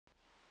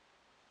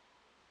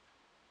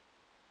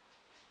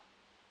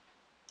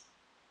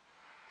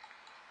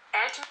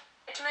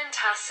Edmund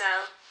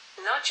Husserl,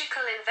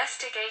 Logical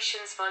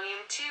Investigations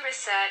Volume 2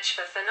 Research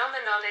for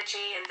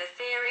Phenomenology and the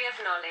Theory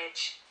of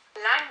Knowledge.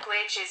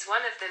 Language is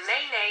one of the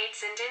main aids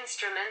and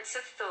instruments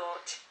of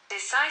thought.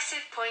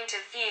 Decisive point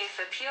of view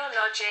for pure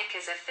logic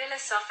as a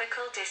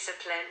philosophical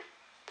discipline.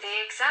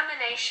 The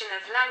examination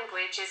of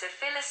language is a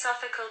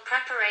philosophical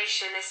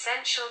preparation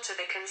essential to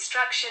the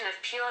construction of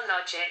pure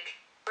logic.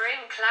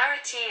 Bring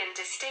clarity and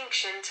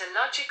distinction to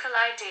logical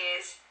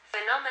ideas,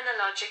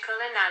 phenomenological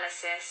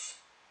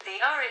analysis. The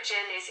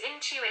origin is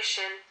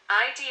intuition,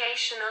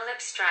 ideational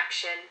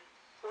abstraction.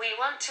 We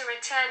want to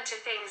return to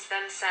things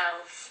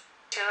themselves,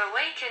 to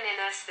awaken in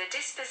us the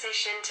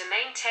disposition to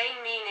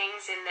maintain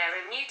meanings in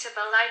their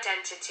immutable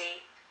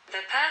identity.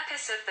 The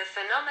purpose of the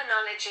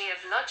phenomenology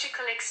of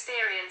logical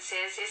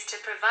experiences is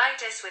to provide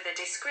us with a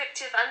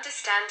descriptive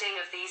understanding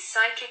of these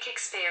psychic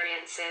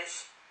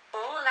experiences.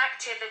 All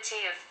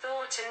activity of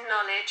thought and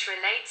knowledge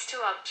relates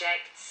to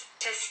objects,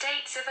 to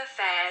states of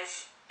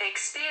affairs.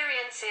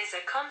 Experiences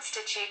are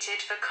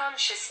constituted for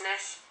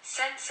consciousness,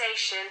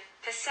 sensation,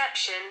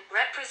 perception,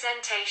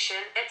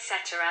 representation,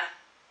 etc.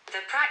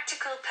 The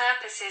practical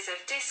purposes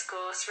of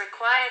discourse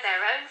require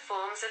their own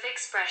forms of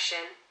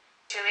expression.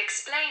 To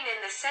explain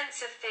in the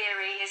sense of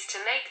theory is to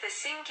make the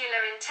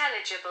singular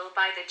intelligible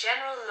by the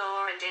general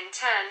law and in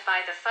turn by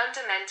the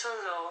fundamental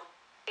law.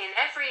 In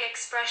every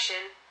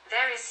expression,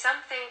 there is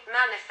something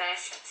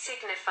manifest,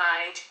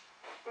 signified,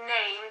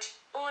 named,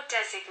 or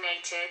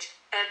designated.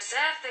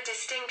 Observe the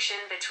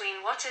distinction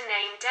between what a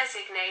name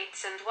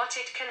designates and what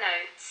it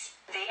connotes.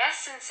 The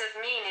essence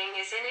of meaning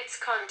is in its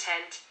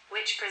content,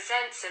 which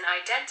presents an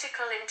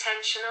identical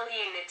intentional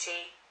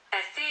unity.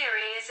 A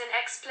theory is an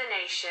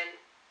explanation.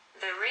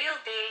 The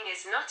real being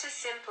is not a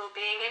simple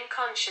being in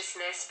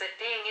consciousness but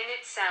being in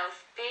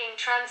itself, being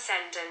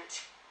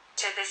transcendent.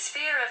 To the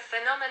sphere of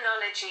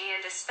phenomenology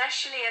and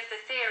especially of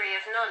the theory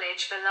of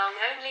knowledge belong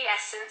only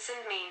essence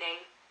and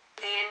meaning.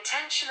 The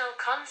intentional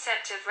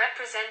concept of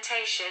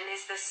representation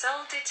is the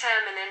sole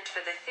determinant for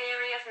the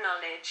theory of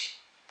knowledge.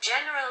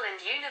 General and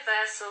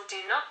universal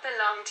do not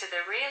belong to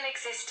the real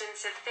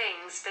existence of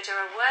things but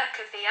are a work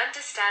of the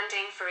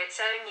understanding for its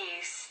own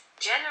use.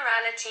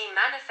 Generality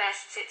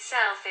manifests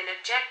itself in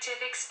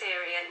objective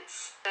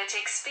experience, but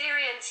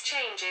experience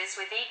changes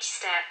with each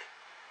step.